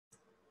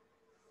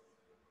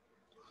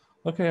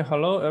Okay,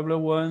 hello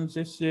everyone.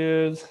 This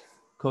is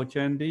Coach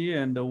Andy,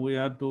 and we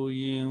are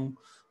doing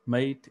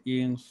mate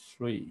in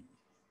three.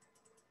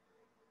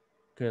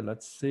 Okay,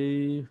 let's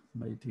see.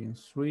 Mate in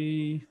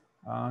three.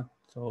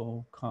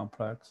 So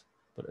complex,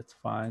 but it's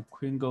fine.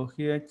 Queen go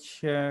here,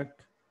 check.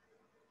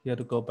 Here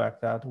to go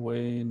back that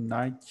way.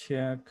 Knight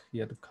check.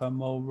 Here to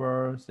come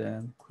over.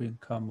 Then queen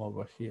come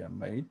over here,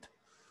 mate.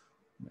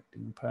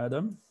 Mating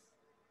pattern.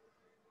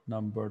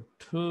 Number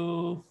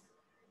two.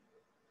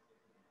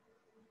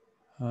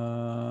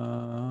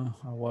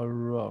 Our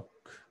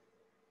rook.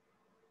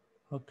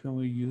 How can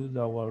we use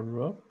our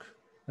rook?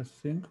 I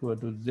think we'll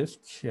do this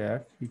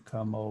check, he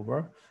come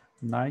over.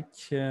 Knight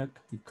check,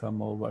 he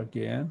come over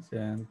again.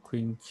 Then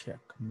queen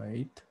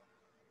checkmate.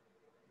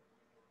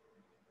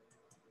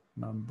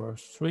 Number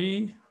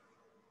three.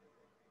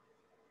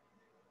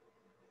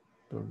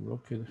 The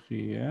rook is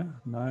here.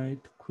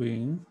 Knight,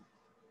 queen.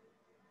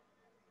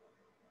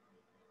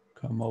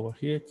 Come over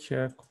here,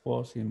 check,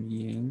 force him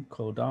in.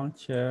 Go down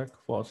check,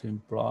 force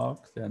him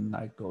block. Then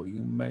knight go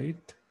in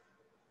mate.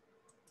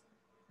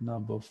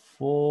 Number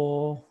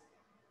four.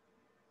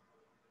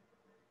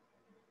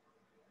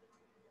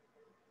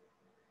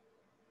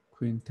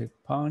 Queen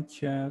take pawn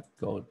check,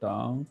 go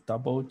down,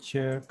 double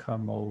check,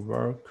 come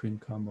over, queen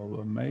come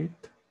over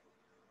mate.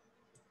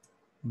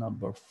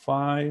 Number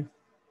five.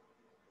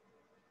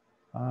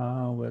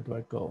 Where do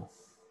I go?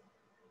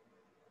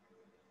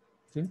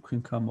 I think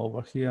queen come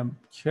over here,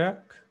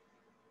 check.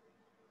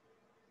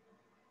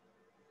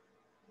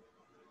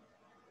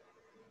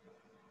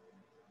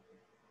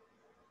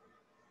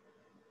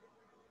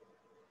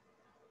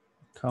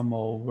 Come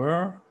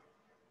over.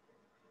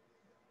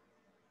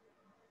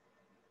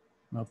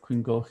 Now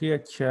queen go here,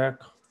 check,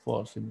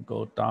 force him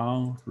go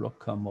down, rook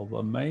come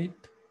over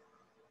mate.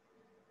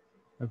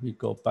 If we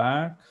go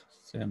back,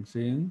 same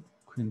thing.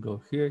 Queen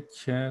go here,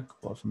 check,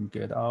 force him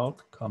get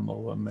out, come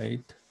over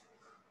mate.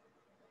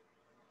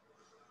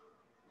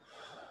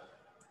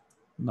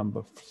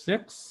 Number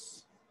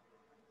six.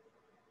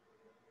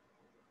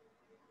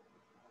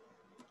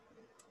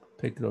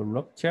 Take the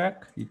rook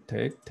check, he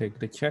take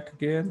the check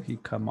again, he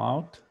come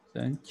out,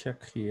 then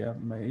check here,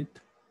 mate.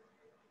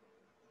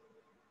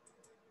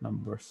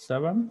 Number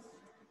seven.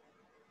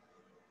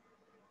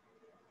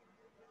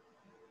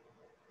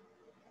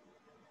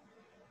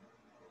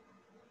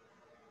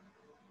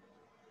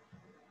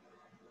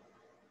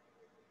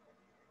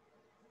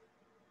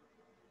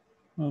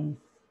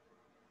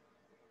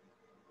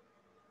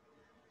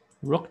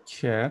 Rook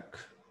check,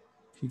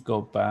 he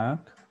go back,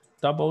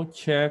 double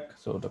check,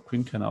 so the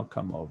queen cannot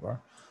come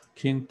over.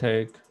 King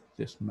take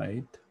this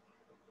mate.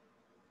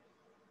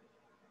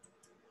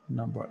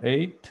 Number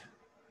eight.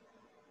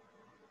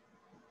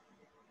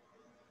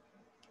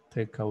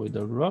 Take away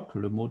the rook,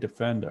 remove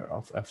defender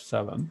of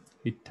f7.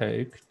 He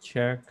take,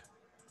 check,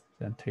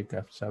 then take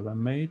f7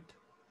 mate.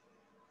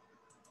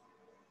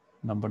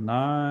 Number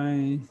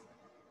nine.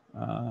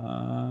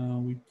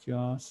 We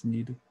just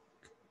need to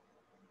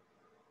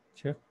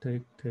check,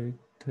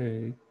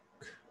 take.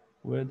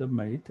 Where the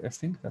mate? I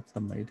think that's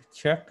the mate.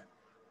 Check.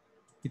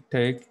 He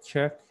take,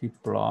 check, he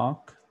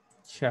block,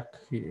 check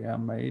here,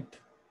 mate.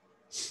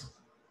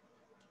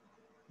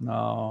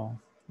 Now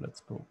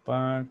let's go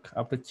back.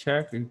 After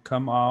check, we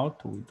come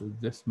out, we do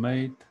this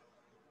mate.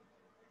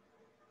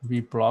 We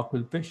block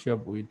with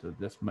bishop, we do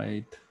this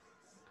mate.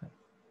 Okay.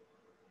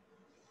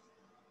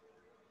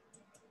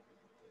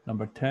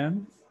 Number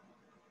 10.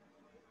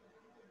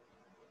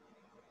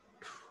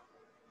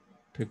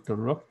 Take the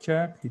rook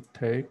check, he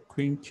take,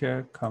 queen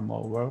check, come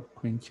over,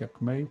 queen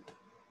checkmate.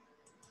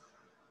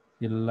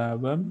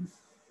 11.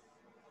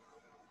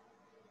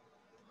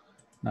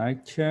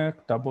 Knight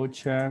check, double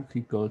check,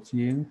 he goes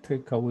in,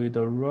 take away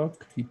the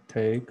rook, he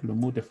take,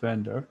 remove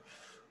defender,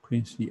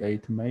 queen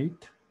c8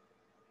 mate.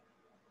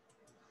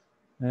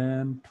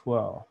 And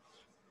 12.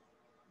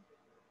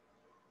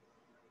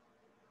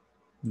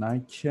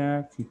 Knight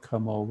check, he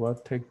come over,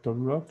 take the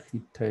rook,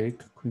 he take,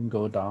 queen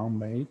go down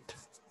mate.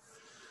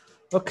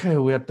 Okay,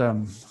 we are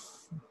done.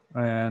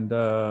 And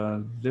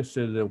this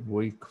is a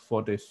week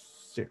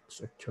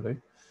 46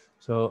 actually.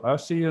 So I'll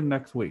see you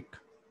next week.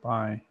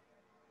 Bye.